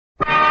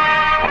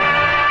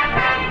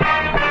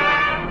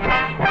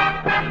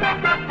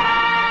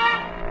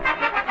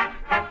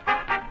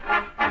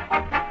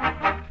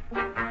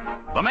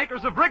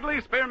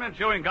Spearmint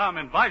Chewing Gum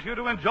invites you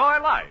to enjoy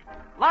life.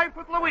 Life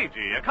with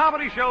Luigi, a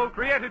comedy show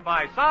created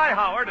by Cy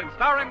Howard and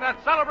starring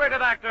that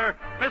celebrated actor,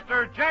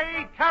 Mr.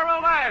 J.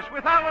 Carroll Ash,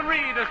 with Alan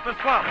Reed as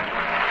Pasquale.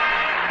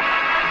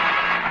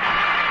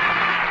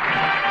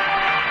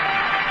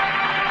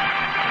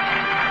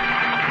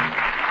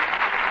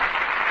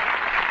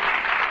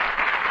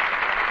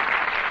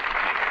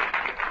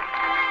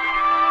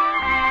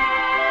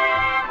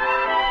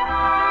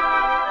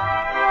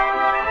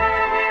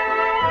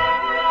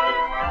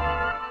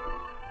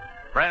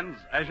 Friends,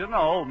 as you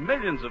know,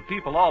 millions of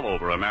people all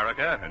over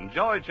America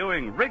enjoy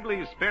chewing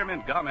Wrigley's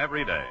Spearmint Gum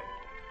every day.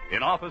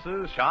 In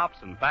offices, shops,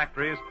 and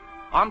factories,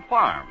 on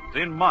farms,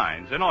 in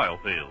mines, in oil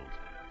fields,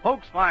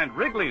 folks find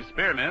Wrigley's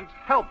Spearmint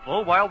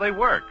helpful while they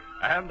work,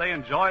 and they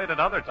enjoy it at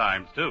other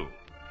times, too.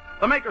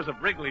 The makers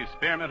of Wrigley's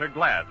Spearmint are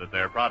glad that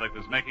their product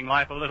is making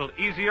life a little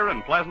easier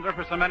and pleasanter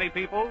for so many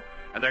people,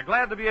 and they're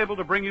glad to be able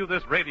to bring you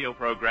this radio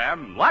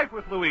program, Life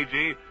with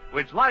Luigi,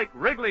 which, like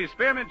Wrigley's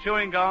Spearmint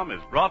Chewing Gum,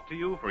 is brought to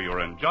you for your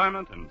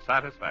enjoyment and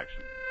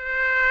satisfaction.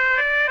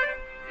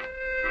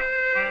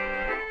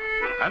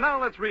 And now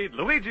let's read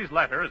Luigi's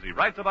letter as he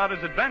writes about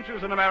his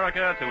adventures in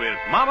America to his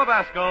Mama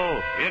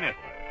Basco in Italy.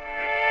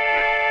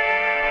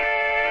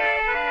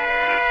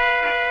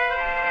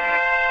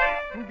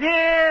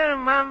 Dear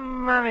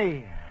Mamma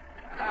Mia,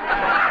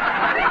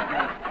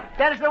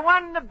 there's a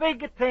one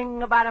big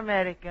thing about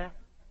America,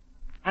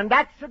 and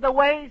that's the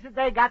ways that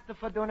they got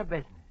for doing a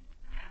business.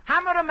 I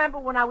remember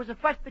when I was the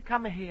first to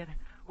come here,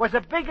 was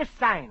a big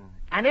sign,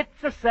 and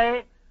it's a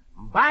say,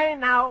 buy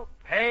now,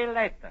 pay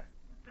later.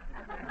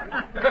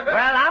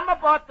 Well, I'm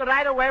about to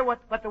right away,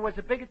 but there was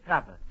a big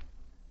trouble.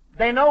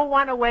 They don't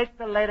want to wait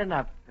till late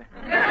enough.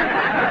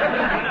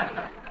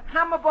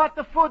 I'm about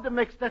the food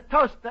mixer,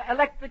 toaster,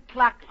 electric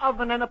clock,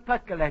 oven, and a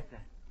percolator.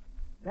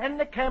 Then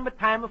there came a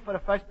time for the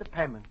first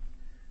payment.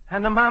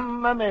 And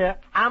Mamma Mia,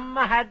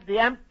 Amma had the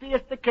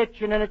emptiest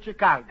kitchen in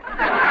Chicago.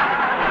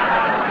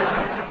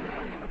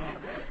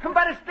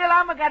 But still,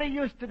 Amma got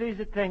used to these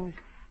things.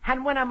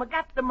 And when Amma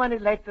got the money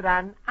later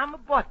on, Amma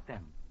bought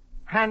them.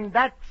 And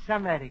that's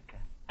America.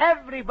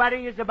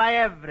 Everybody is buy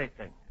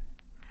everything.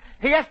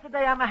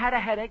 Yesterday, Amma had a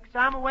headache, so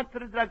Amma went to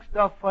the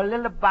drugstore for a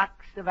little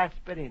box of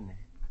aspirin.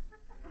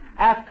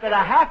 After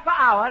a half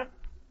hour,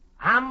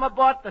 Amma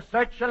bought the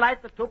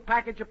searchlight, the 2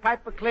 package of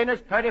pipe cleaners,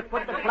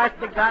 30-foot of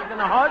plastic guards, and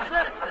a hose,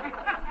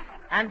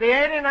 and the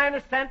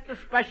 89-cent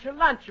special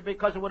lunch,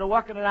 because we were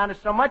walking around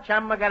so much,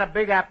 Amma got a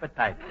big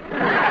appetite.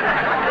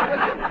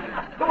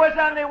 There was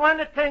only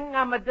one thing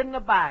Amma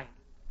didn't buy,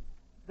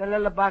 the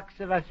little box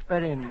of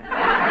aspirin.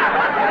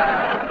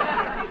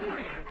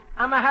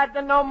 Amma had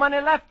no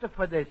money left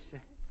for this.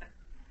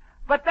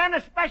 But then,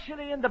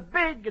 especially in the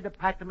big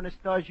department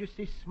stores, you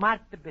see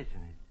smart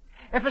business.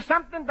 If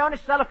something don't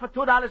sell for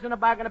 $2 in a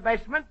bag in the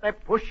basement, they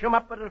push them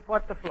up to the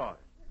 4th floor.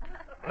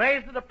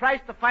 Raise the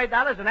price to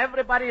 $5, and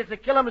everybody is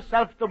killing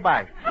himself to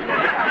buy.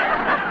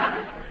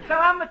 So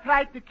I'm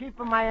trying to keep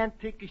my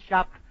antique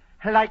shop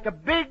like a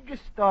big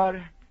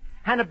store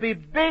and be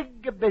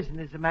big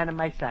businessman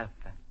myself.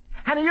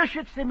 And you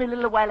should see me a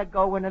little while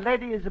ago when a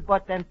lady is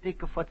bought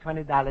antique for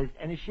 $20,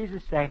 and she's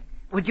say,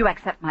 would you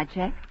accept my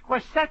check?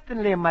 Well,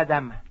 certainly,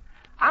 madam.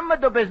 I'm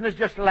do business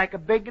just like a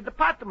big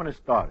department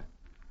store.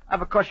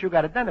 Of course, you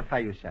got to identify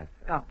yourself.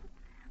 Oh.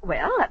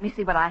 Well, let me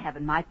see what I have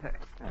in my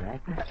purse. All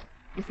right.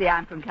 You see,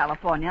 I'm from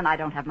California, and I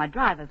don't have my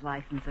driver's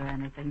license or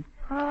anything.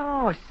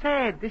 Oh,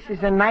 say, this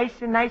is a nice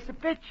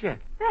picture.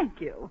 Thank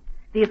you.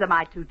 These are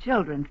my 2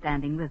 children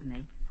standing with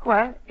me.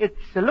 Well,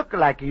 it's a look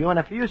like you, and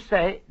if you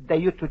say they're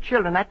your 2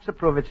 children, that's a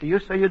proof it's you,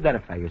 so you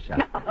identify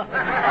yourself.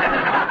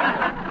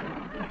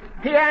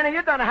 Here, Anna,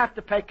 you don't have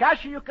to pay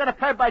cash. You can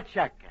pay by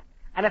check.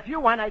 And if you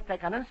want, I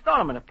take an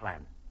installment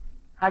plan.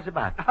 How's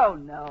about? Oh,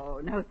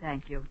 no,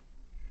 thank you.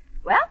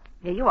 Well,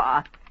 here you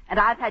are. And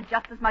I've had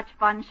just as much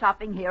fun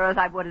shopping here as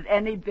I would at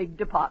any big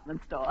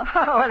department store.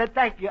 Oh, well,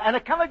 thank you.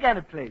 And come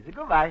again, please.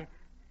 Goodbye.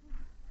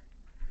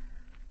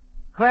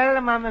 Well,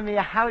 Mamma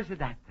Mia, how's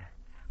that?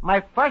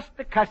 My first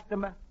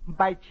customer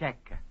by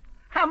check.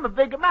 I'm a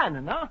big man,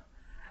 you know?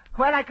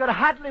 Well, I could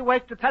hardly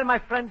wait to tell my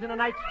friends in the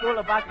night school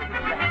about it.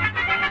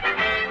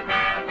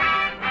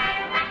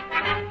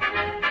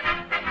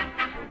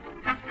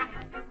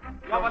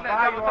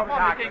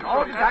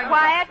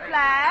 Quiet,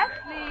 class,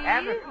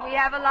 please. We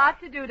have a lot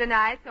to do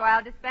tonight, so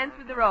I'll dispense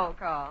with the roll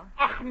call.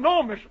 Ach,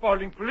 no, Miss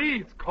Spaulding,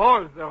 please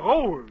call the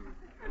roll.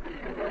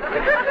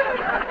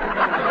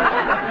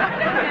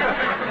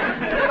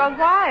 Well,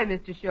 why,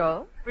 Mr.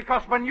 Schultz?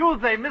 Because when you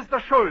say Mr.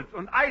 Schultz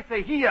and I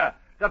say here,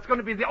 that's going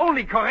to be the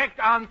only correct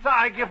answer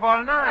I give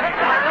all night.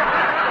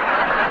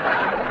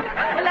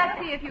 Well, let's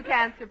see if you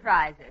can't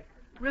surprise us.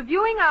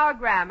 Reviewing our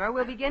grammar,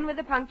 we'll begin with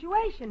the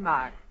punctuation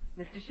mark.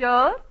 Mr.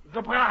 Schultz?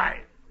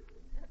 Surprise.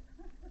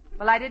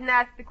 Well, I didn't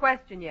ask the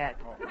question yet.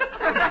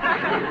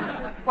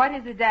 What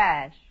is a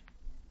dash?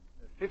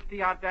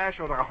 50-yard dash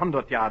or a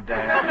 100-yard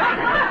dash?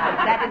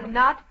 That is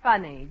not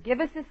funny. Give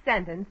us a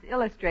sentence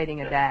illustrating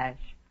a dash.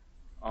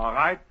 All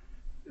right.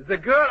 The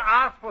girl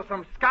asked for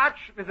some scotch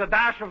with a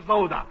dash of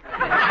soda.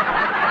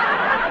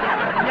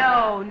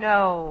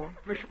 No.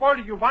 Miss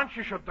Spaulding, you want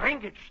she should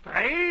drink it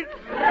straight?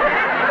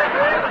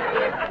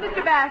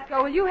 Mr.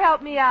 Basco, will you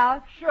help me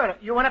out? Sure.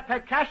 You want to pay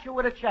cash or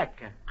with a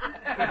check?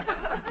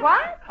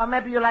 What? Or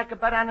maybe you like a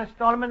better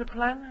installment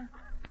plan?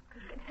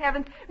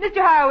 Heavens.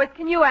 Mr. Horowitz,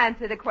 can you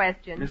answer the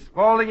question? Miss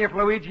Spaulding, if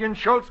Luigi and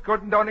Schultz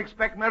couldn't, don't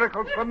expect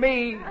miracles from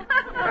me.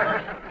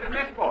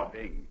 Miss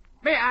Spaulding,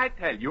 may I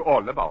tell you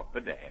all about the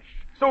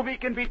dash, so we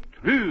can be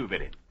true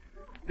with it?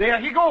 There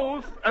he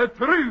goes, a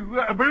true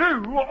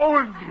blue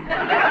Olsen.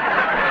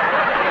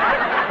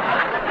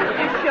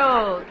 Mr.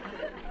 Schultz.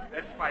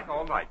 That's quite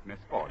all right, Miss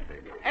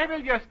Spaulding. I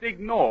will just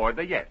ignore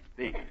the yes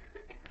thing.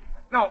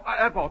 Now,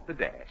 about the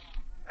dash.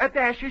 A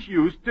dash is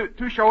used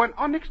to show an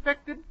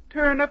unexpected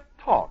turn of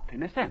thought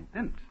in a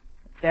sentence.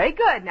 Very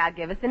good. Now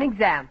give us an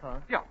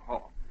example. Yeah.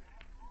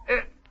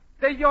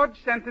 The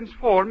judge sentenced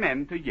 4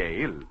 men to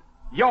jail.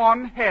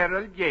 John,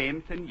 Harold,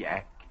 James, and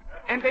Jack.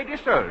 And they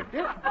deserved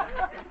it.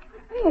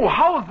 Ooh,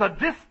 how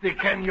sadistic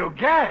can you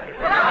get?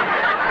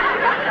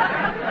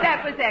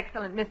 That was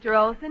excellent, Mr.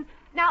 Olson.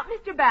 Now,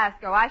 Mr.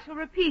 Basco, I shall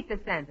repeat the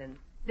sentence.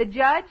 The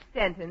judge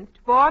sentenced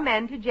 4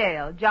 men to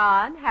jail,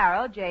 John,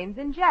 Harold, James,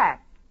 and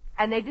Jack.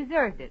 And they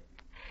deserved it.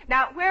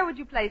 Now, where would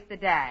you place the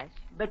dash?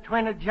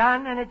 Between a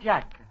John and a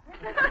Jack.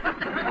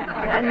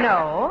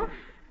 No.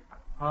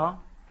 Oh?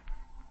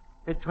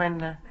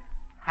 Between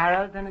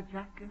Harold and a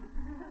Jack?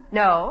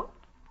 No.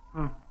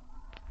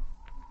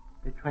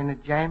 Between a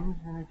James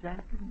and a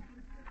Jack?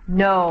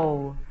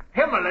 No.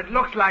 Himmel, it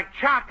looks like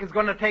Chuck is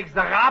going to take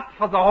the rap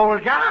for the whole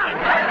gang.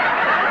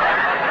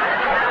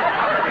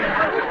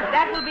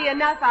 That will be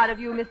enough out of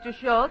you, Mr.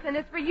 Schultz. And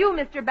as for you,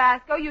 Mr.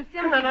 Basco, you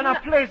simply... No,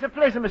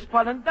 please, Miss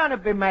Spaulding,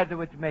 don't be mad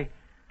with me.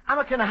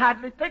 I can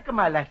hardly think of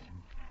my lessons.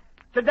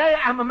 Today,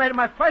 I made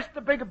my first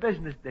big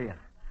business deal.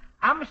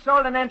 I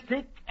sold an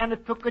antique, and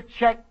it took a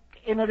check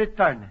in a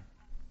return.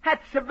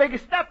 That's a big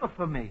step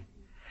for me.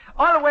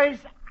 Always,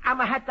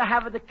 I had to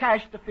have the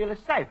cash to feel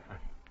safe.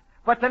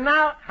 But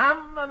now,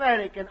 I'm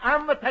American.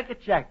 I'm going to take a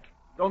check.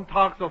 Don't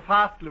talk so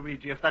fast,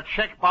 Luigi. If that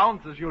check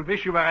bounces, you'll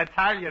wish you were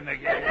Italian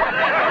again.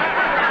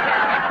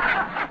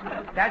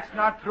 That's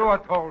not true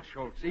at all,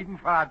 Schultz, even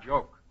for a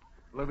joke.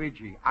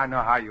 Luigi, I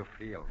know how you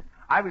feel.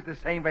 I was the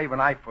same way when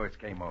I first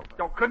came over.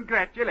 So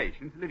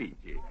congratulations,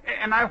 Luigi.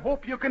 And I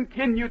hope you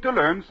continue to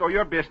learn so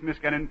your business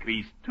can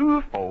increase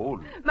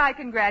 2-fold. My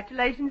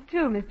congratulations,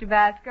 too, Mr.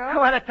 Basco. I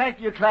want to thank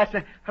you, class.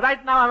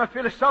 Right now, I'm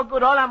feeling so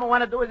good, all I'm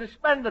want to do is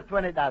spend the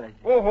 $20.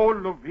 Oh,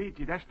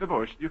 Luigi, that's the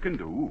worst you can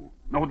do.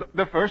 No,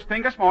 the first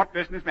thing a smart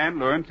businessman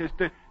learns is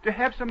to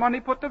have some money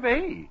put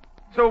away.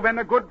 So when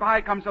a good buy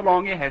comes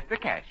along, he has the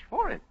cash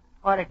for it.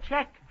 Or a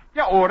check.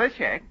 Yeah, or a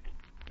check.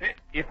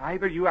 If I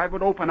were you, I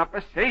would open up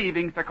a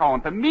savings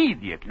account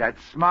immediately.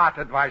 That's smart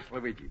advice,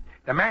 Luigi.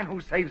 The man who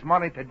saves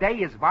money today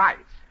is wise.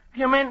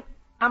 You mean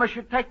I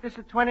should take this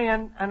at 20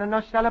 and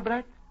not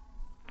celebrate?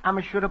 I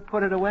should have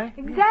put it away?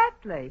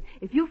 Exactly.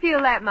 If you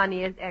feel that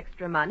money is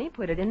extra money,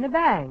 put it in the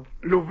bank.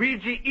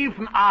 Luigi,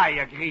 even I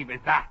agree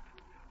with that.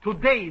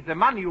 Today, the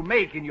money you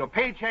make in your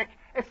paycheck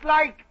is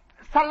like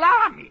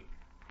salami.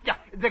 Yeah,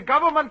 the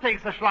government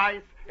takes a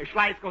slice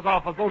goes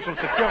off for Social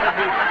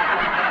Security,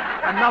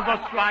 another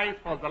slice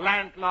for the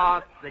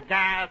landlord, the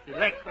gas,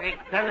 electric,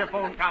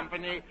 telephone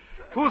company,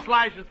 2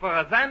 slices for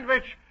a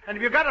sandwich, and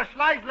if you got a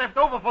slice left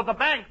over for the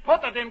bank,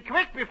 put it in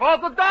quick before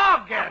the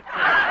dog gets it.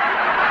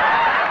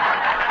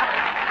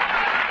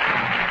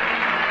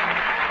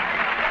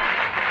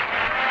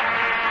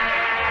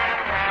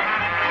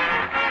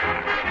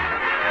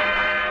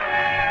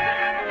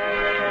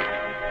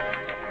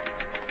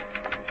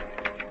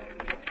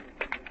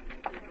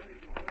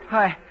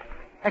 Hi.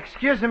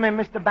 Excuse me,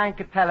 Mr.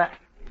 Banker Teller.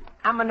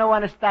 I'm going to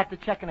want to start the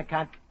checking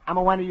account. I'm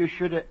going to want you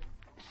should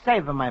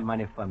save my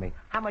money for me.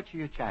 How much do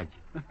you charge?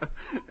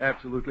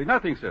 Absolutely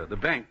nothing, sir. The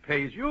bank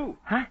pays you.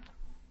 Huh?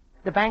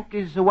 The bank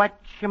is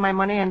watching my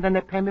money and then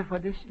they pay me for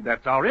this?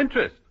 That's our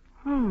interest.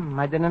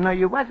 I didn't know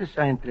you was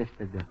so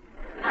interested.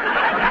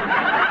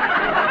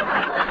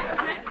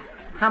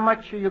 How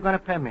much are you going to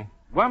pay me?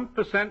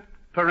 1%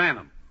 per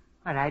annum.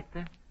 All right.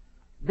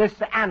 This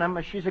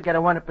annum, she's going to get a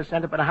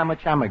 1%, but how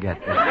much I'm going to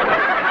get?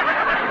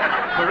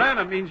 Per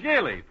annum means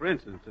yearly. For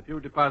instance, if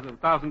you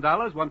deposit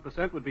 $1,000,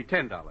 1% would be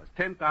 $10.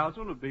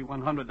 10,000 would be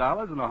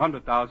 $100, and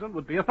 100,000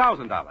 would be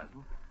 $1,000.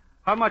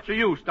 How much are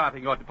you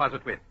starting your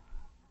deposit with?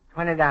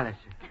 $20.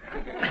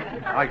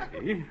 I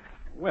see.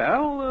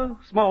 Well,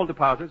 small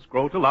deposits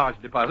grow to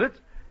large deposits.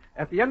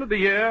 At the end of the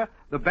year,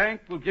 the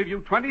bank will give you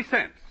 20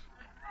 cents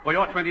for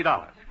your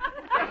 $20.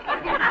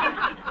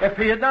 If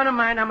you don't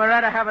mind, I'm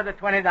rather have the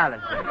 $20.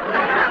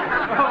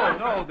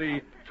 No,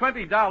 the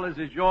 $20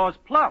 is yours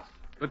plus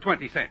the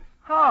 20 cents.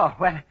 Oh,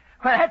 well,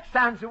 that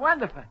sounds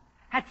wonderful.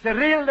 That's a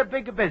real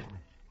big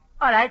business.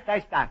 All right, I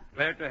start.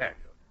 Glad to have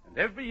you. And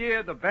every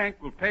year, the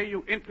bank will pay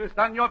you interest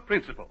on your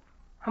principal.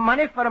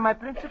 Money for my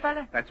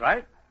principal? That's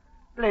right.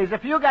 Please,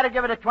 if you got to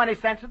give it 20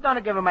 cents,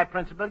 don't give it my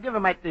principal. Give it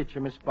my teacher,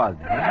 Miss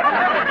Spaulding.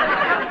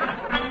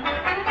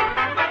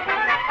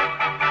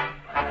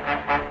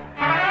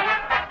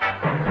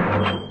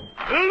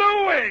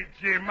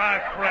 my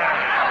friend.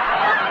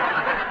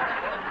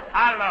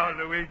 Hello,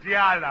 Luigi.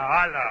 Hello.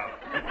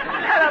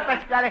 Hello,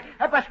 Pasquale.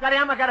 Hey, Pasquale,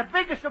 I'm got a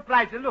bigger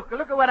surprise. Look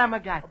at what I'm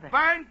got.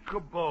 Bank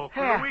book.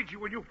 Yeah. Luigi,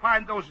 when you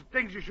find those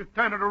things, you should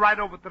turn it right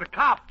over to the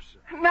cops.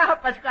 No,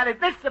 Pasquale,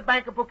 this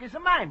bank book is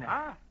mine.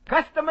 Huh?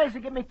 Customers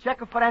give me check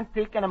for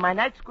antique, and my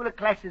night school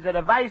classes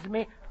advise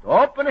me to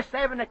open a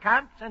saving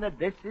account, and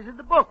this is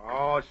the book.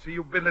 Oh, so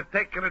you've been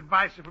taking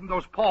advice from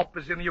those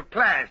paupers in your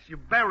class. You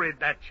buried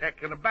that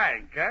check in the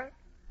bank, huh?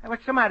 Hey,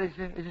 what's the matter? Is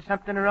there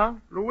something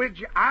wrong?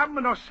 Luigi, I'm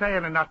not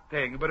saying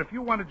nothing, but if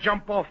you want to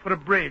jump off the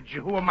bridge,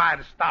 who am I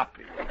to stop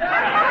you?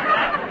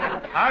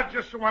 I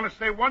just want to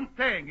say one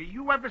thing.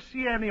 You ever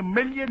see any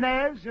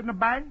millionaires in the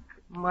bank?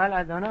 Well,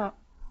 I don't know.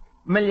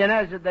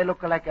 Millionaires, they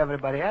look like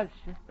everybody else.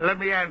 Let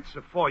me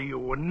answer for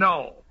you.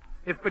 No.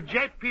 If a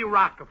J.P.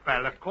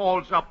 Rockefeller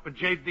calls up a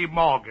J.D.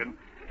 Morgan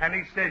and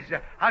he says,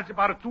 how's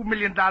about a $2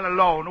 million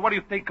loan, what do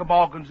you think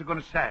Morgan's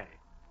going to say?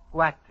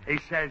 What? He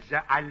says,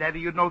 I'll let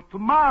you know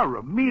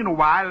tomorrow.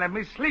 Meanwhile, let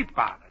me sleep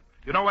on it.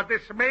 You know what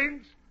this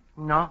means?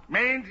 No.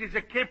 Means he's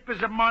a keep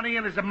his money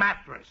in his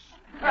mattress.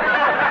 It's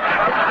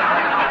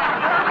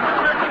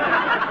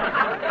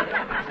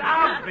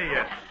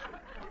obvious.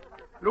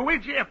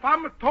 Luigi, if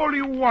I'm told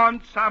you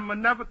once,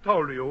 I'm never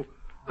told you.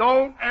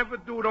 Don't ever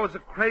do those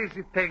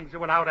crazy things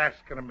without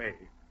asking me.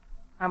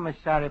 I'm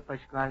sorry,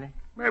 Pasquale.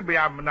 Maybe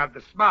I'm not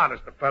the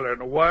smartest fella in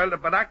the world,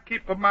 but I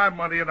keep my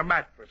money in a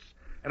mattress.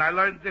 And I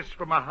learned this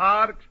from a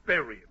hard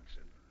experience.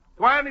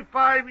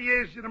 25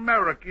 years in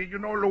America, you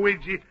know,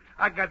 Luigi,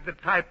 I got the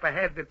type of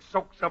head that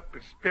soaks up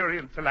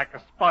experience like a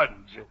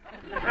sponge.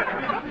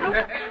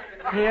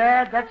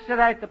 Yeah, that's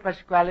right,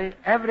 Pasquale.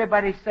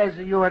 Everybody says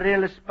you're a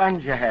real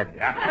sponge head.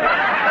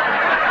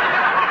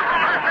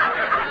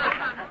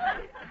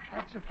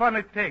 That's a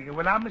funny thing.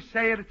 When I'm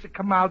saying it's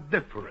come out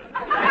different.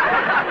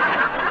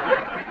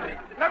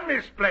 Let me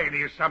explain to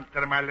you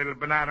something, my little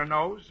banana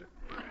nose.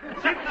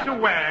 Since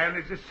when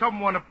is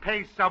someone to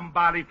pay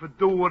somebody for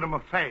doing them a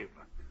favor?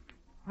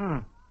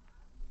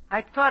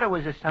 I thought it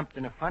was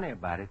something funny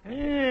about it.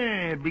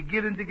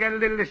 Beginning to get a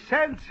little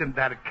sense in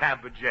that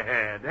cabbage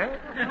head, eh?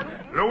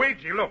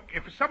 Luigi, look,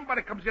 if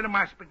somebody comes into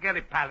my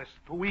spaghetti palace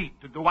to eat,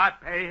 do I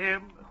pay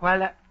him?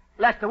 Well,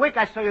 last week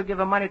I saw you give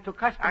money to a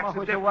customer That's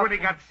who's as if when he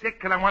got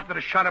sick and I wanted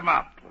to shut him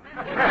up.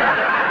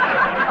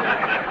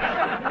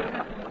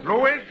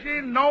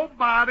 Luigi,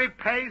 nobody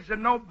pays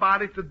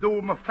nobody to do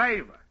him a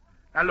favor.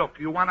 Now, look,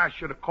 you want I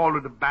should have called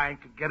to the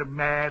bank and get him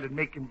mad and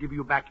make him give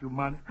you back your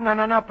money?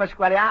 No,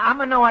 Pasquale.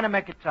 I'm no want to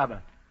make a trouble.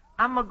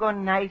 I'm going to go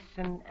nice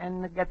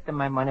and get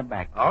my money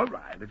back. All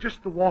right.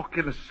 Just to walk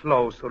in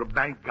slow so the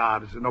bank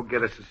guards don't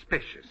get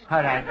suspicious.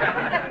 All right.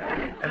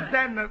 And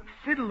then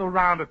fiddle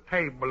around the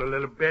table a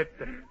little bit.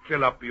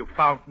 Fill up your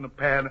fountain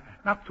pen.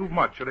 Not too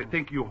much, or they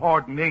think you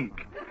hoarding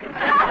ink.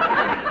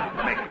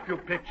 Make a few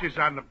pictures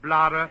on the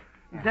blotter.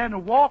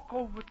 Then walk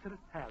over to the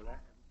teller.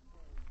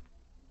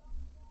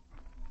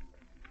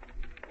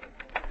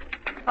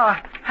 Oh,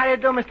 how you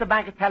do, Mr.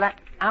 Bank Teller?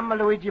 I'm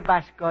Luigi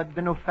Basco,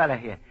 the new fella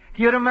here.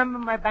 Do you remember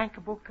my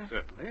bank book?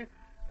 Certainly.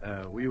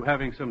 Were you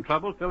having some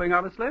trouble filling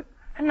out a slip?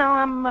 No,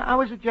 I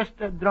was just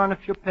drawing a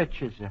few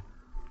pictures.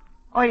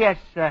 Oh, yes.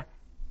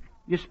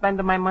 You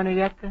spend my money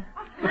yet?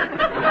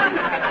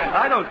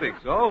 I don't think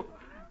so.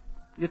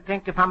 You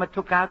think if I'm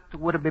took out,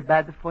 would it be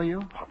bad for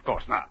you? Of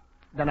course not.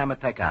 Then I'm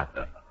take out.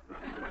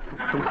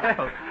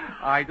 Well,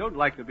 I don't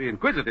like to be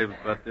inquisitive,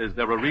 but is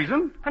there a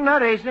reason? No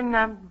reason.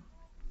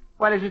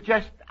 Well, is it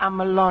just I'm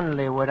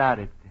lonely without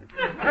it?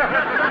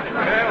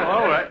 Well,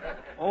 all right.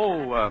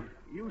 Oh,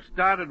 you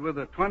started with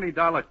a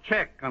 $20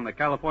 check on the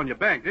California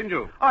bank, didn't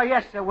you? Oh,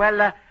 yes, sir.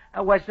 Well,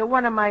 was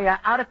one of my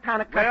out-of-town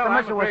customers... Well,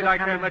 I'm who was afraid I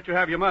can't let you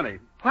have your money.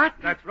 What?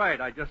 That's right.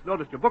 I just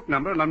noticed your book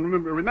number, and I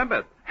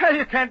remembered. Hell,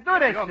 you can't do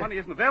this. Your money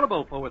isn't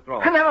available for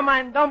withdrawal. Never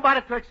mind. Don't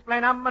bother to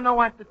explain. I'm no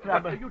want to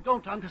trouble. But you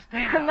don't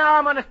understand. No,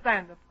 I'm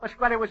understand.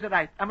 Pasquale was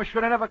right. I'm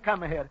sure I never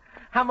come here.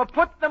 I'm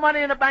put the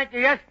money in the bank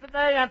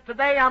yesterday, and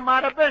today I'm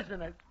out of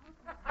business.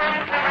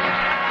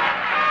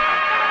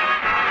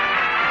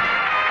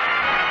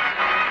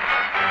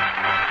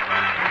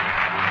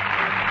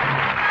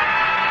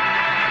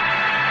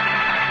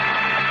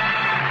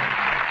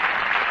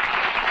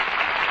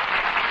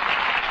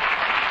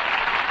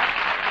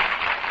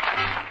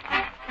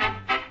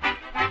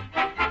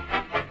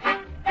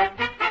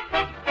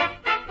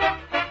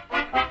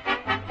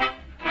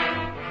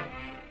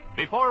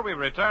 Before we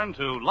return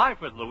to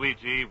Life with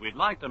Luigi, we'd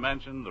like to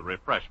mention the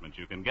refreshment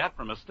you can get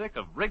from a stick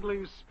of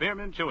Wrigley's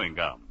Spearmint Chewing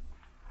Gum.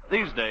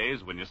 These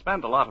days, when you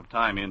spend a lot of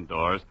time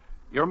indoors,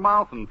 your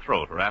mouth and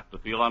throat are apt to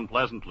feel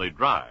unpleasantly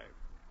dry.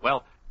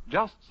 Well,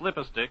 just slip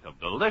a stick of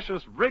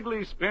delicious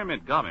Wrigley's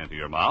Spearmint Gum into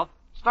your mouth,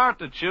 start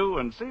to chew,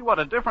 and see what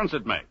a difference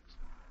it makes.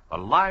 The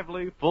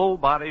lively,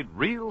 full-bodied,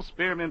 real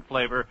spearmint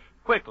flavor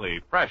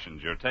quickly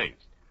freshens your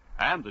taste.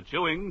 And the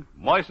chewing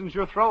moistens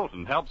your throat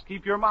and helps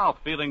keep your mouth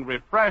feeling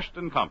refreshed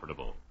and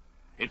comfortable.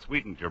 It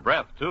sweetens your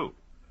breath, too.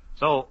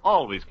 So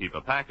always keep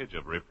a package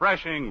of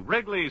refreshing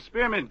Wrigley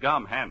Spearmint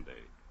Gum handy.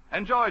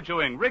 Enjoy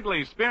chewing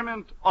Wrigley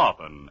Spearmint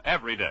often,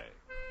 every day.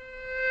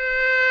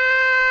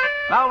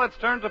 Now let's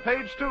turn to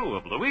page 2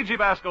 of Luigi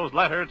Basco's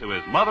letter to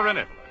his mother in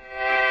Italy.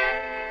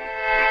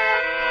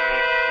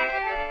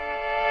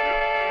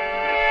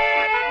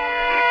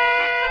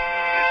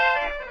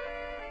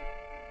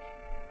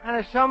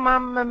 And so,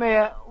 Mamma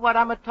Mia, what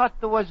I'm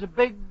taught was a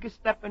big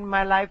step in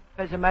my life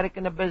as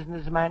American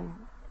businessman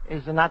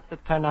is not to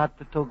turn out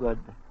too good.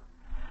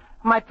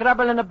 My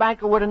trouble in the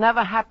bank would have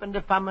never happened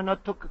if I'm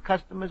not took a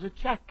customer's a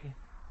check.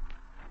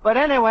 But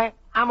anyway,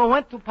 I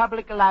went to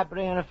public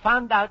library and I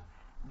found out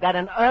that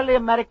in early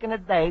American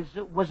days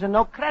was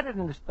no credit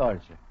in the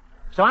stores.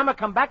 So I'm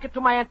come back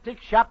into my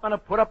antique shop and I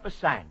put up a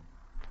sign.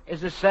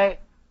 Is it say,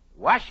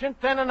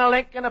 Washington and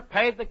Lincoln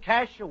paid the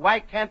cash, why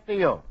can't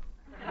you?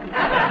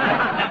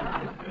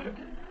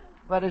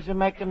 But it's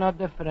making no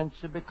difference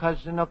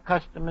because no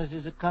customers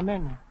is come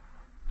in.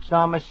 So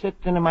I'm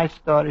sitting in my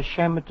store,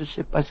 ashamed to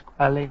see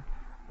Pasquale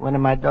when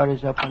my door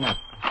is open up.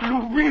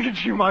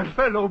 Luigi, my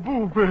fellow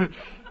boob.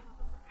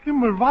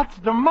 Himmel, what's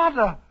the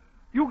matter?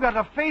 You got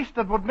a face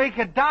that would make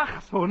a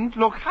dachshund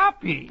look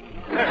happy.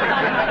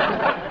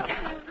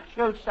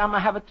 Schultz, I'm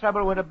having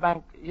trouble with the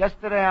bank.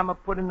 Yesterday I'm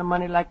putting the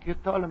money like you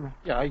told me.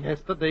 Yeah,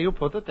 yesterday you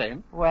put it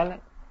in. Well,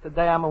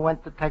 today I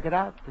went to take it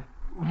out.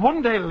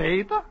 1 day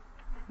later?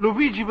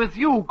 Luigi, with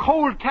you,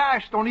 cold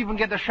cash don't even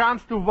get a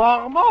chance to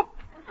warm up.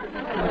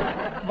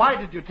 Why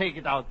did you take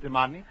it out, the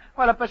money?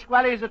 Well,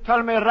 Pasquale has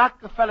told me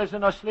Rockefellers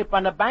no sleep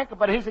on the bank,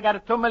 but he's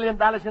got $2 million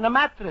in a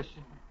mattress.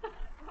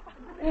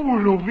 Oh,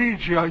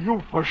 Luigi, are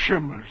you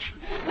verschimmelt?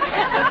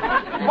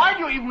 Why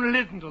do you even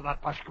listen to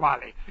that,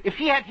 Pasquale? If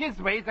he had his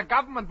way, the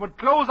government would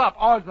close up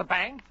all the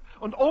banks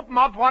and open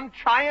up one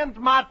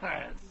giant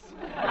mattress.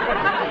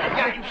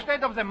 Yeah,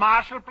 instead of the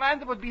Marshall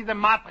Plan, it would be the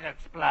mattress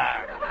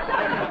plan.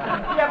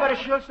 Yeah, but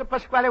Schultz,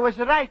 Pasquale was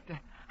right.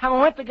 I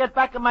went to get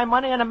back my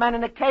money, and the man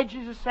in the cage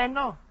is saying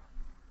no.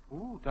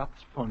 Oh,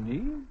 that's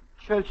funny.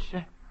 Schultz,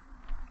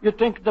 you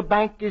think the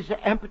bank is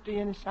empty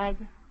inside?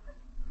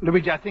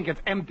 Luigi, I think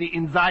it's empty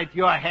inside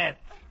your head.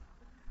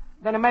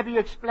 Then maybe you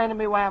explain to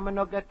me why I'm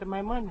not getting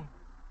my money.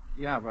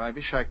 Yeah, but I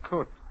wish I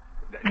could.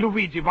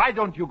 Luigi, why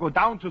don't you go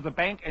down to the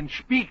bank and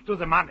speak to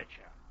the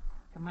manager?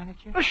 The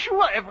manager?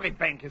 Sure, every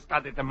bank has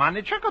studied the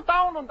manager. Go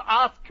down and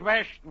ask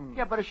questions.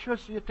 Yeah, but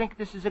Schultz, you think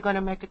this is going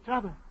to make a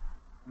trouble?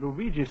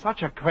 Luigi,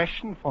 such a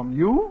question from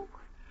you?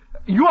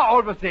 You are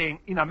always saying,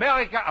 in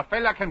America, a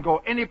fella can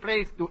go any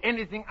place, do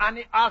anything,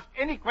 ask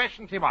any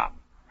questions he wants.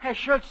 Hey,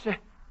 Schultz,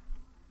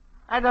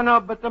 I don't know,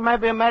 but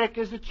maybe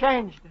America's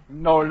changed.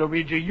 No,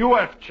 Luigi, you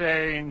have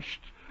changed.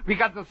 We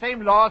got the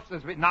same laws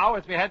as we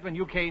had when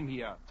you came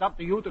here. It's up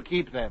to you to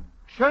keep them.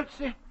 Schultz,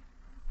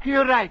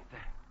 you're right.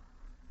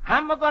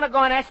 I'm going to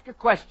go and ask you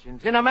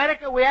questions. In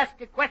America, we ask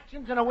you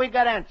questions and we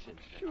got answers.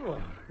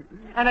 Sure.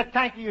 And I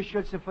thank you,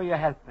 Schultz, for your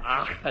help.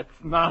 Ah, that's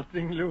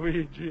nothing,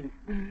 Luigi.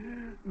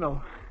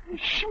 No.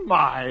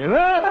 Smile,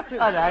 huh?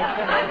 All right.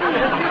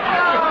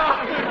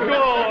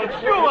 Good,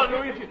 sure,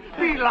 Luigi.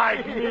 Be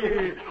like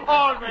me.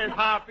 Always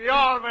happy,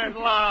 always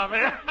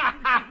laughing.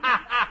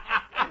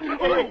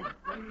 Oh.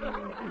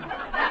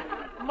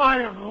 My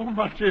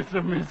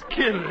rheumatism is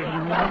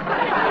killing me.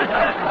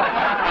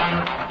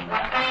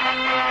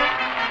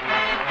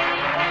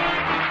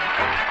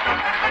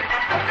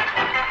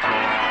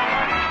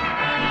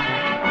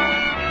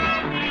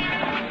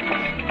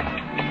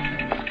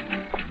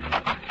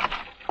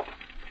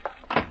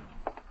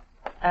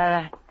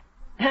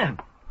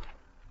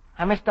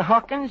 Mr.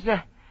 Hawkins,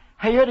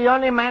 you're the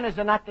only man who's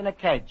not in a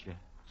cage.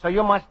 So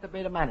you must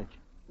be the manager.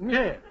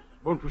 Yes.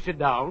 Won't you sit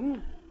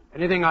down?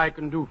 Anything I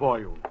can do for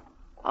you?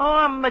 Oh,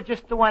 I'm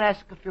just the one to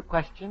ask a few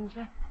questions.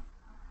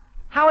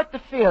 How it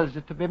feels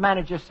to be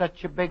manager of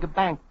such a big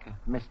bank,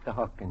 Mr.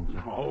 Hawkins?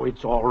 Oh,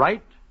 it's all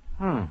right.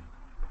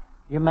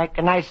 You make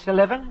a nice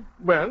living?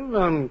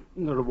 Well,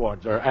 the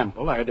rewards are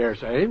ample, I dare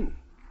say.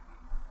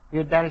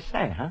 You dare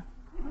say, huh?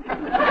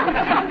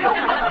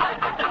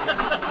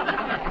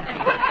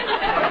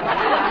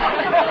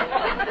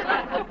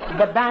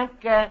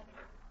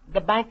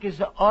 The bank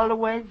is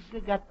always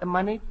got the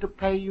money to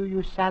pay you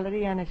your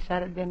salary on a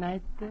Saturday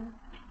night?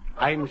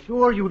 I'm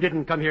sure you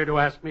didn't come here to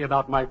ask me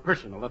about my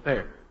personal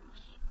affairs.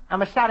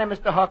 I'm sorry,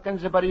 Mr.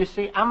 Hawkins, but you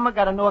see, I'm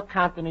got a new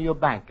account in your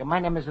bank. My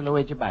name is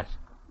Luigi Basco.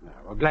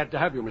 Well, glad to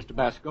have you, Mr.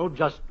 Basco.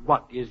 Just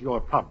what is your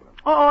problem?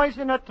 Oh, it's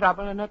no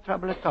trouble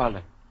at all.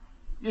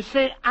 You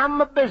see,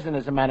 I'm a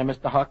businessman,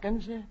 Mr.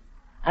 Hawkins.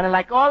 And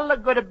like all the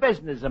good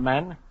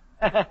businessmen,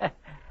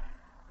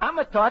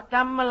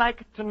 I'm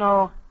like to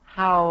know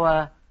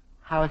how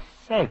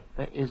safe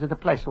is the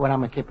place where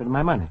I'm keeping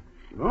my money.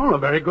 Oh, a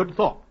very good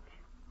thought.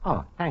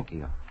 Oh, thank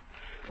you.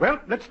 Well,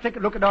 let's take a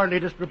look at our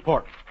latest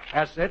report.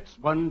 Assets,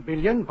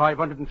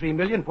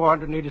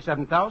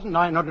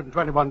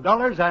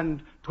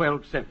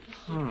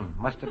 $1,503,487,921.12.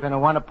 Must have been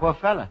a poor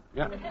fella.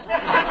 Yeah.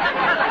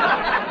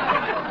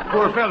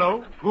 Poor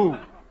fellow? Who?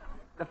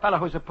 The fellow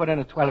who's put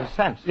in 12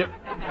 cents. Yep.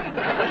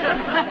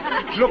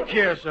 Look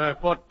here, sir.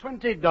 For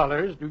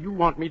 $20, do you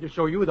want me to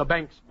show you the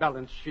bank's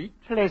balance sheet?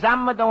 Please, I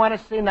don't want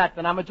to see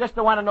nothing. I just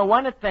want to know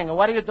one thing.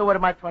 What do you do with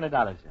my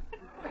 $20?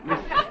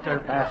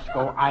 Mr.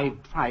 Basco,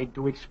 I've tried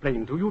to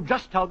explain to you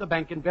just how the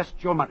bank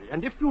invests your money.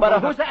 And if you... But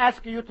don't who's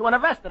asking you to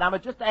invest it? I'm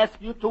just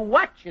asking you to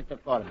watch it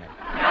for me.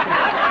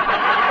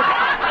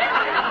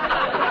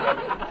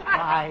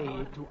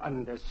 Try to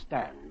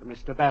understand,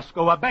 Mr.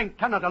 Basco. A bank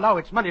cannot allow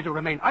its money to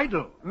remain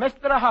idle.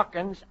 Mr.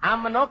 Hawkins,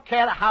 I'm no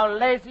care how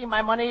lazy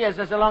my money is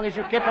as long as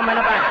you keep them in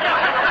a bank.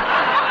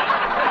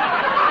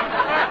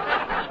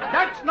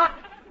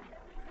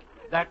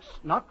 That's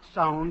not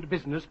sound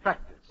business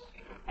practice.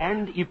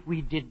 And if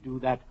we did do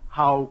that,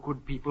 how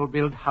could people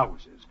build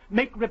houses,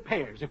 make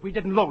repairs if we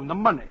didn't loan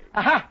them money?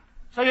 Uh-huh.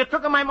 So you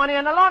took my money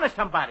on a loan to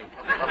somebody.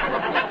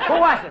 Who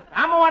was it?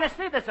 I'm going to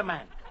see this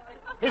man.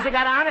 Has he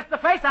got an honest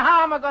face, or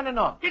how am I going to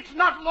know? It's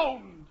not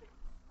loaned.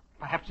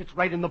 Perhaps it's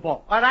right in the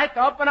vault. All right,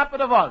 open up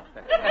the vault.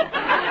 Mr.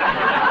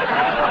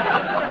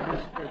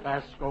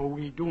 Basco,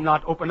 we do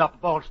not open up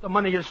vaults. The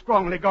money is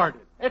strongly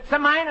guarded. It's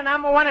mine, and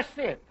I'm going to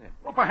see it.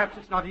 Well, perhaps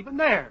it's not even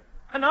there.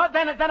 No,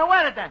 then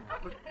where then?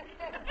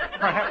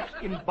 Perhaps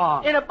in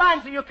bonds. In a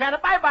bonds, you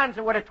can't buy bonds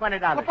worth $20.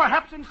 Well,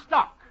 perhaps in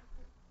stock.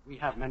 We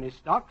have many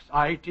stocks.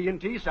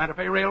 IT&T, Santa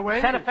Fe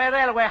Railway. Santa Fe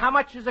Railway. How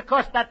much does it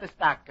cost that, the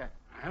stock?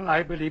 Well,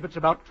 I believe it's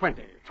about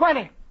 20.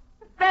 20?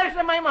 There's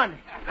my money.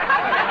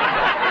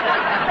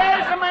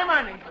 There's my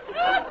money.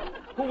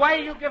 Why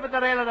you give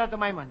the railroad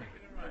my money?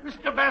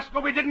 Mr.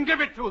 Basco, we didn't give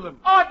it to them.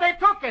 Oh, they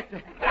took it.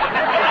 No,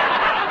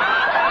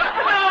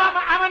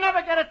 I will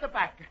never get it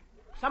back.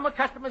 Some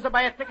customers will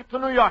buy a ticket to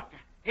New York.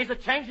 He's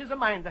changes his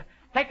mind.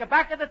 Take it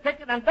back of the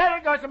ticket, and there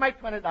it goes to my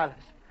 $20.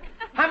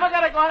 I'm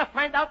going to go and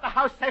find out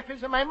how safe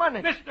is my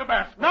money. Mr.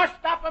 Basco. No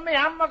stopping me.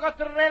 I'm going to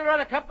go to the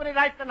railroad company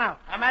right now.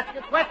 I'm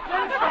asking questions.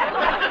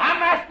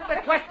 I'm asking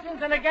the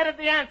questions, and I get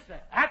the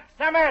answer. That's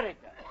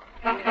America.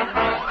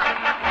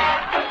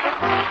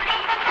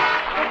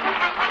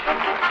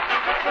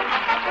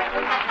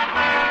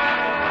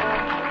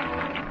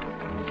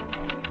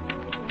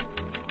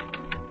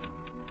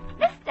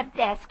 Mr.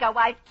 Basco,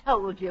 I've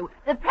told you.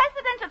 The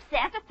president of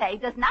Santa Fe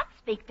does not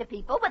speak to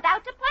people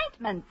without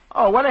appointments.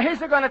 Oh, well, he's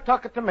going to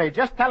talk to me.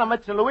 Just tell him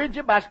it's a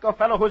Luigi Basco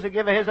fellow who's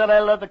giving his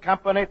railroad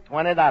company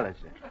 $20. $20?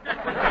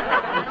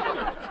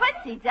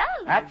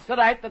 That's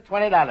right, the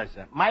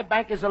 $20. My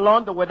bank is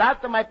loaned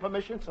without my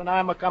permission, so now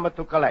I'm coming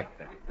to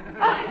collect it.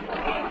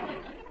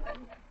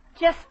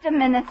 Just a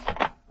minute.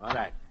 All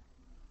right.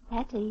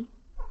 Patty,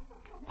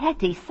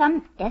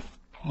 some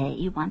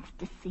SP wants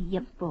to see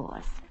your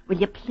boss. Will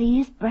you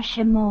please brush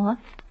him off?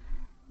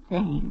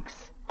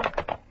 Thanks.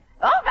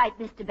 All right,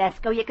 Mr.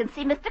 Basco, you can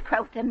see Mr.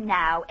 Crotham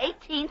now,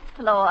 18th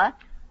floor.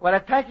 Well, I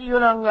thank you,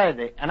 young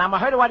lady, and I'm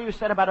heard what you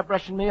said about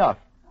brushing me off.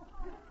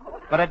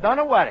 But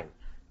don't worry.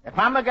 If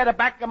I'm going to get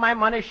back my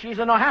money, she's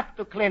going to have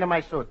to clean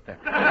my suit.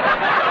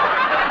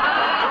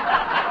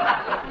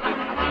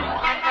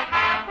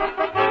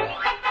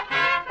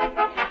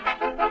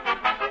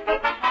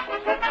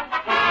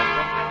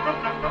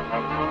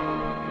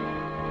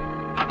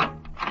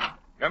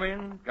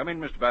 Come in,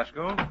 Mr.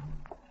 Basco.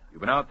 You've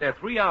been out there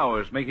 3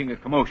 hours making a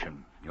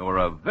commotion. You're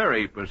a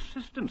very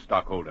persistent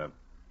stockholder.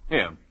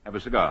 Here, have a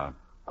cigar.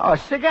 Oh, a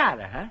cigar,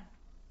 huh?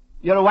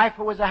 Your wife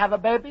was to have a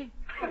baby?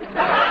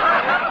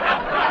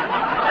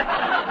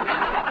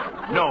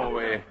 No,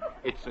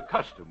 it's a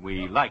custom.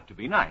 We like to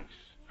be nice.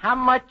 How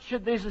much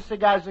should these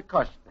cigars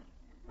cost?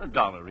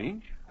 $1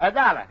 each.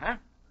 $1, huh?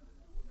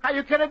 How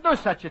you can do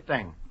such a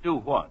thing? Do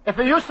what? If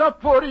you're so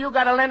poor, you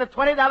got to lend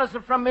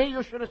 $20 from me,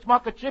 you should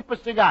smoke a cheaper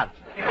cigar.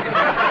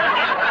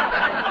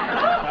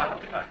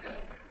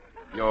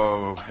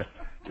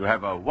 You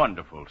have a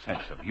wonderful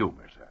sense of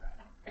humor, sir.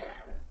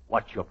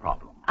 What's your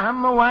problem?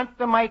 I'm want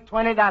my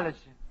 $20.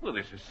 Well,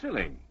 this is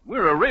silly.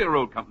 We're a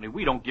railroad company.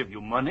 We don't give you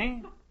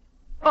money.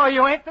 Oh,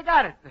 you ain't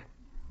got it.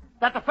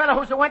 That the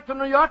fellow who went to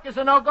New York is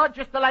a no-good,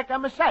 just like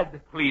I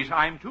said. Please,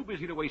 I'm too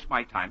busy to waste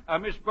my time.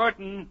 Miss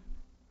Burton,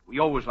 we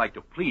always like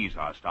to please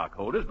our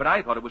stockholders, but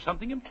I thought it was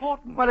something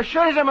important. Well, it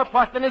sure is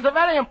important. It's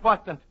very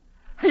important.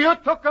 You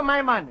took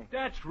my money.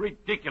 That's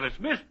ridiculous.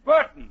 Miss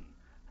Burton!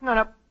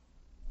 No.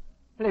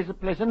 Please,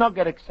 don't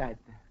get excited.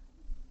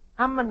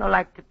 I'm not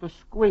like to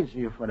squeeze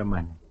you for the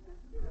money.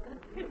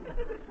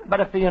 But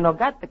if you no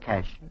got the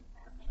cash,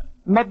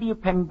 maybe you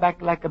pay me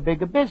back like a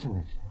bigger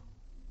business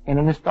in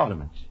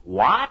installments.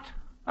 What?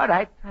 All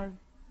right.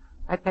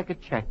 I take a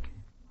check,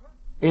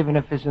 even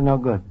if it's no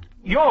good.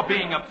 You're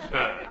being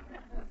absurd.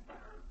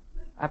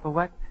 Apa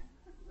what?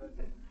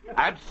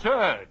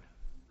 Absurd.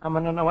 I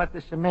don't know what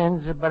this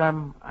means, but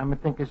I'm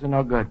think it's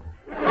no good.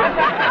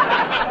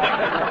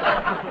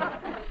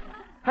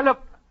 Hey,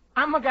 look,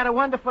 I'm got a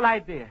wonderful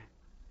idea.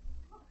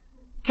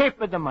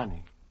 Keep the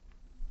money.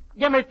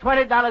 Give me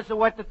 $20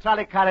 worth of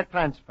trolley car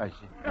transfers.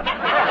 Miss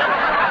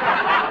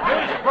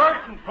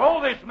Burton,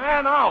 throw this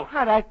man out.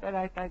 All right,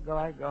 I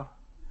go.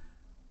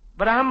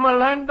 But I'm going to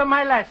learn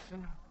my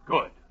lesson.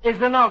 Good. It's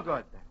no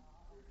good.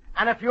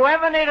 And if you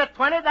ever need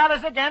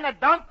 $20 again,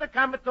 don't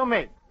come to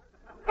me.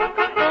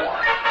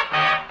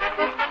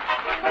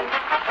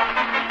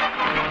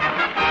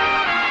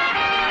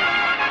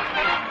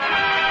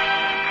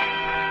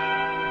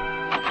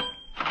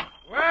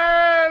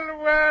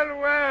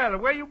 Well,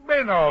 where you been?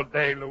 playing all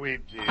day,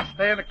 Luigi.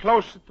 Staying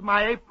closer to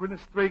my apron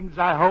strings,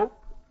 I hope.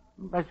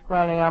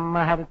 Pasquale, I'm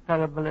had a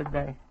terrible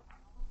day.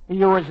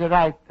 You was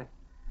right.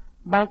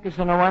 Bankers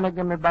don't want to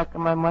give me back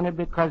my money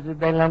because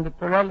they lend it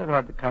to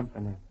railroad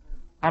company.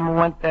 I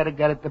went there to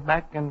get it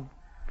back, and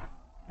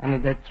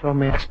they throw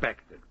me.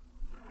 Expected.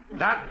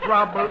 That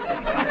trouble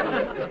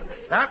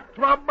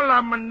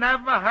I'm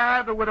never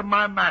had with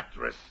my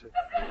mattress.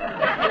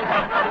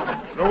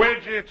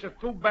 Luigi, it's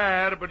too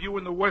bad, but you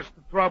in the worst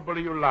trouble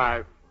of your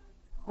life.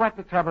 What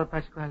the trouble,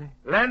 Pasquale?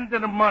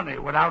 Lending money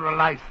without a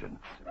license.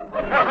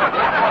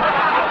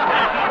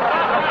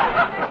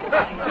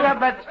 Yeah,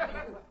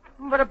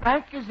 but the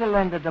bankers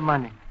lended the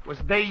money. Was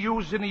they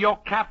using your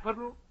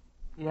capital?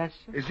 Yes,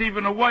 sir. It's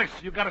even worse.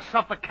 You got to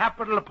suffer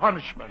capital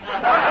punishment.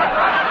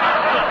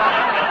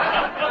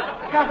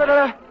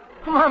 Capital,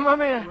 Mamma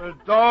mia. Well,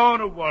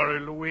 don't worry,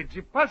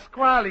 Luigi.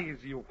 Pasquale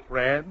is your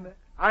friend.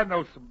 I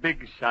know some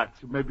big shots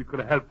who maybe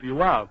could help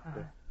you out.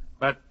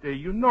 But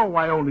you know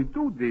I only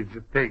do these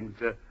things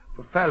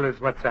for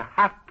fellas what's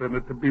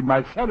happened to be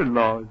my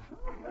son-in-laws.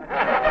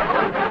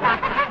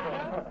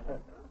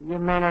 You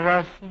mean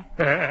Rossi?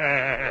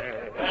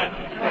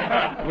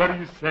 What do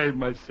you say,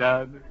 my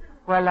son?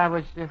 Well, I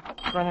was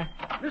gonna...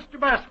 Mr.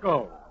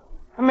 Basco.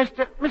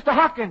 Mr.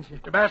 Hawkins.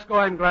 Mr. Basco,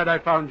 I'm glad I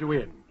found you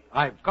in.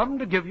 I've come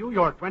to give you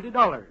your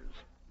 $20.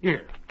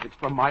 Here, it's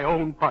from my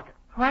own pocket.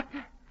 What?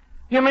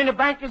 You mean the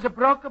bank is a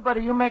broker, but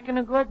are you making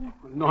a good?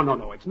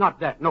 No, it's not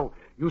that. No,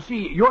 you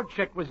see, your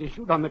check was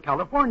issued on the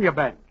California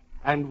bank,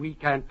 and we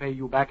can't pay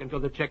you back until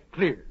the check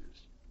clears.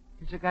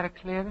 Is it got to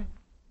clear it?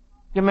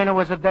 You mean it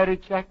was a dirty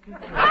check?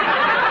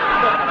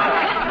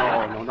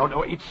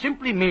 No. It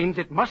simply means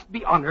it must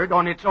be honored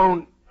on its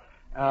own...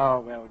 Oh,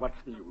 well, what's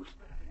the use?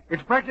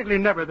 It's practically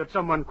never that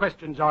someone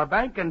questions our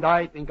bank, and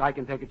I think I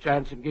can take a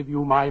chance and give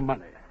you my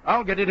money.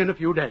 I'll get it in a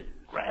few days.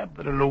 Grab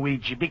it,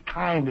 Luigi. Be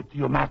kind to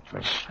your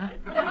mattress. Huh?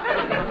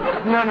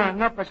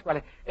 No,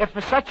 Pasquale. If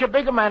such a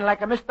big man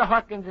like a Mr.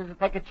 Hawkins is to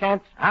take a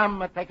chance, I'm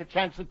going to take a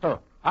chance too.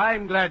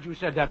 I'm glad you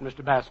said that,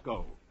 Mr.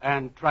 Basco.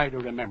 And try to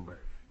remember,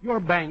 your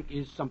bank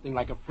is something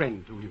like a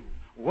friend to you.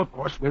 Oh, of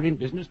course, we're in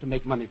business to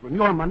make money from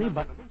your money,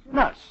 but from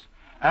us.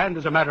 And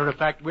as a matter of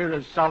fact, we're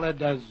as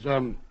solid as,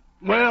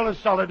 as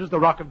solid as the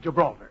Rock of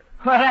Gibraltar.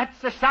 Well,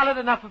 that's solid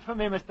enough for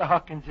me, Mr.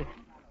 Hawkins.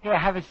 Here,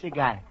 have a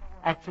cigar.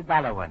 That's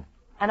 $1 one.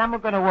 And I'm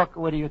going to walk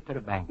with you to the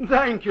bank.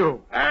 Thank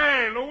you.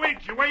 Hey,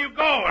 Luigi, where you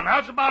going?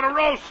 How's about a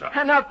Rosa?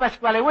 No,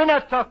 Pasquale, we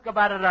don't talk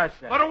about a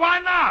Rosa. But why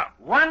not?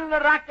 One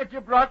Rock of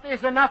Gibraltar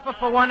is enough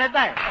for one a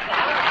day.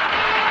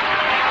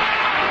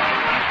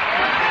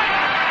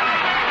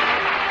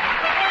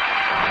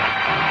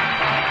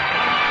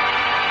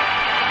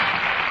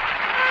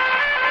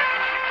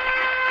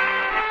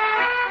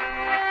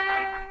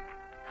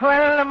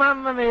 Well,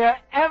 Mamma mia,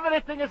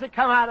 everything has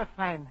come out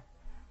fine.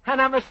 And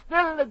I'm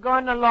still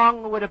going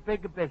along with a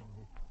big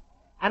business.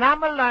 And I'm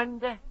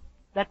learned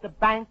that the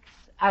banks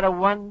are a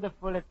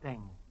wonderful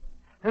thing.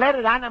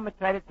 Later on, I'm going to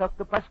try to talk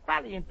to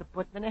Pasquale into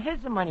putting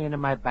his money into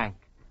my bank.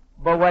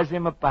 But was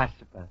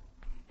impossible.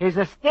 He's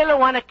still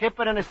want to keep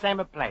it in the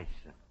same place.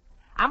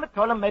 I'm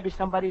told him maybe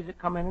somebody's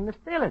coming in and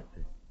steal it.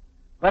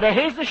 But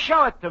he's to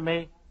show it to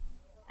me,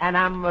 and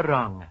I'm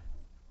wrong.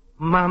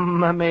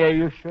 Mamma mia,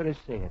 you should have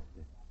seen it.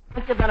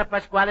 Look at Donna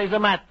Pasquale's a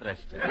mattress.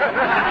 You're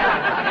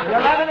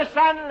loving the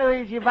son,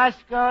 Luigi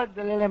Vasco,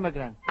 the little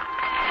immigrant.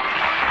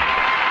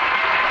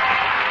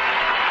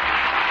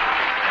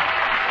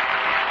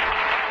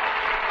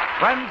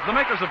 Friends, the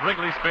makers of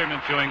Wrigley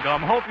Spearmint Chewing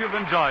Gum hope you've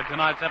enjoyed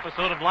tonight's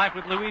episode of Life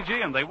with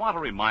Luigi, and they want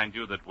to remind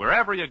you that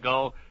wherever you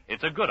go,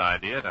 it's a good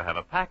idea to have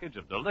a package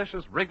of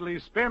delicious Wrigley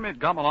Spearmint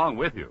Gum along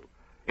with you.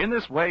 In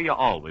this way, you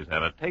always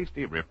have a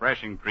tasty,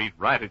 refreshing treat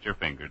right at your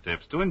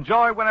fingertips to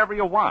enjoy whenever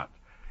you want.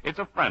 It's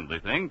a friendly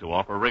thing to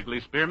offer Wrigley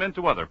Spearmint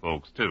to other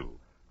folks, too.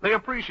 They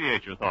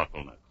appreciate your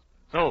thoughtfulness.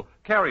 So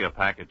carry a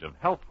package of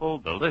healthful,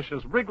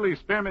 delicious Wrigley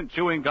Spearmint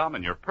Chewing Gum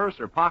in your purse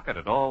or pocket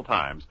at all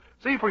times.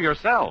 See for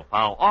yourself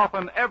how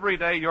often every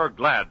day you're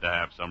glad to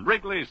have some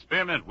Wrigley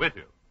Spearmint with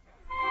you.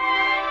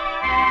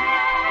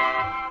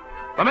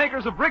 The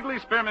makers of Wrigley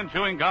Spearmint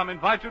Chewing Gum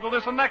invite you to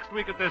listen next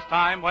week at this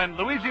time when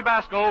Luigi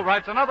Basco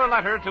writes another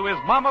letter to his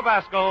Mama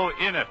Basco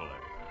in Italy.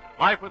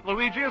 Life with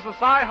Luigi is a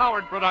Cy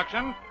Howard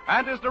production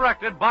and is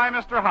directed by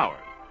Mr.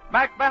 Howard.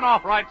 Mac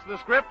Benoff writes the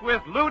script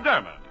with Lou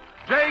Derman.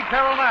 J.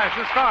 Carroll Nash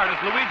is starred as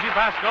Luigi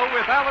Basco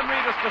with Alan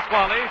Reed as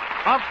Pasquale,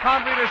 Bob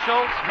Convery as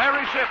Schultz, Mary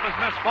Shipp as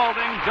Miss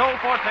Spaulding, Joe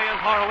Forte as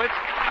Horowitz,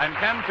 and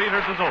Ken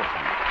Peters as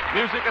Olson.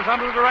 Music is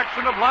under the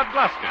direction of Lud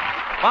Gluskin.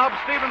 Bob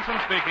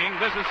Stevenson speaking.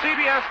 This is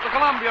CBS, the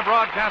Columbia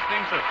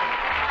Broadcasting System.